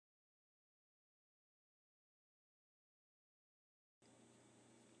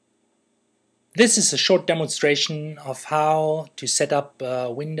This is a short demonstration of how to set up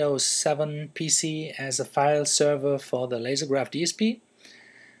Windows 7 PC as a file server for the Lasergraph-DSP.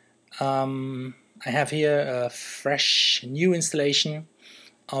 I have here a fresh new installation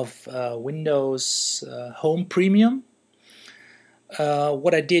of Windows Home Premium.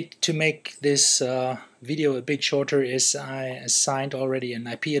 What I did to make this video a bit shorter is I assigned already an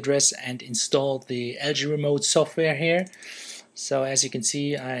IP address and installed the LG Remote software here. So as you can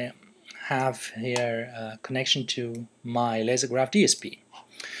see, I have here a connection to my Lasergraph-DSP.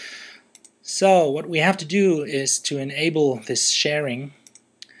 So what we have to do is to enable this sharing.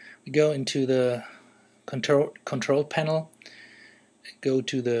 We go into the control panel, go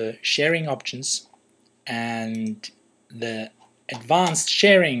to the sharing options and the advanced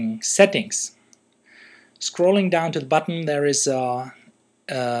sharing settings. Scrolling down to the bottom, there is an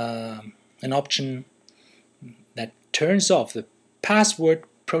option that turns off the password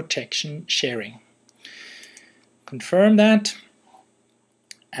protection sharing. Confirm that,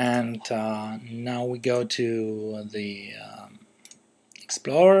 and now we go to the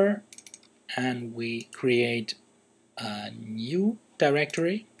Explorer and we create a new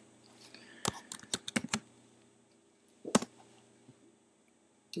directory.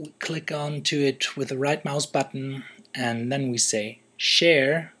 We click onto it with the right mouse button and then we say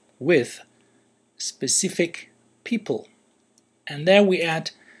share with specific people, and there we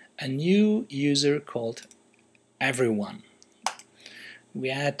add a new user called everyone. We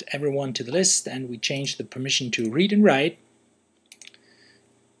add everyone to the list and we change the permission to read and write,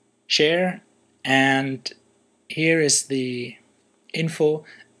 share, and here is the info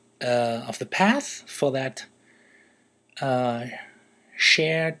of the path for that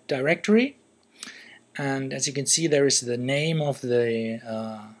shared directory, and as you can see there is the name of the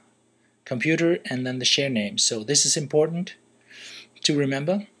computer and then the share name. So this is important to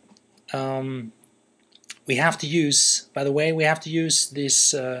remember. We have to use, by the way, we have to use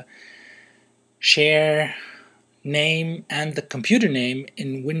this share name and the computer name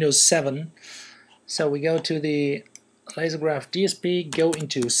in Windows 7. So we go to the Lasergraph-DSP, go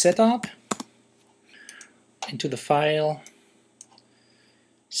into Setup, into the File,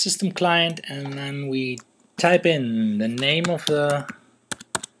 System Client, and then we type in the name of the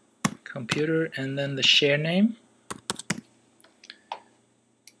computer and then the share name.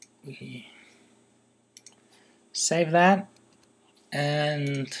 We save that,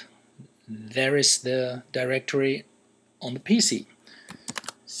 and there is the directory on the PC.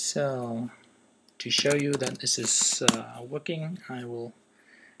 So to show you that this is working, I will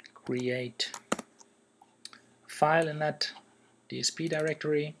create a file in that DSP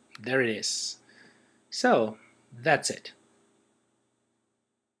directory. There it is. So that's it.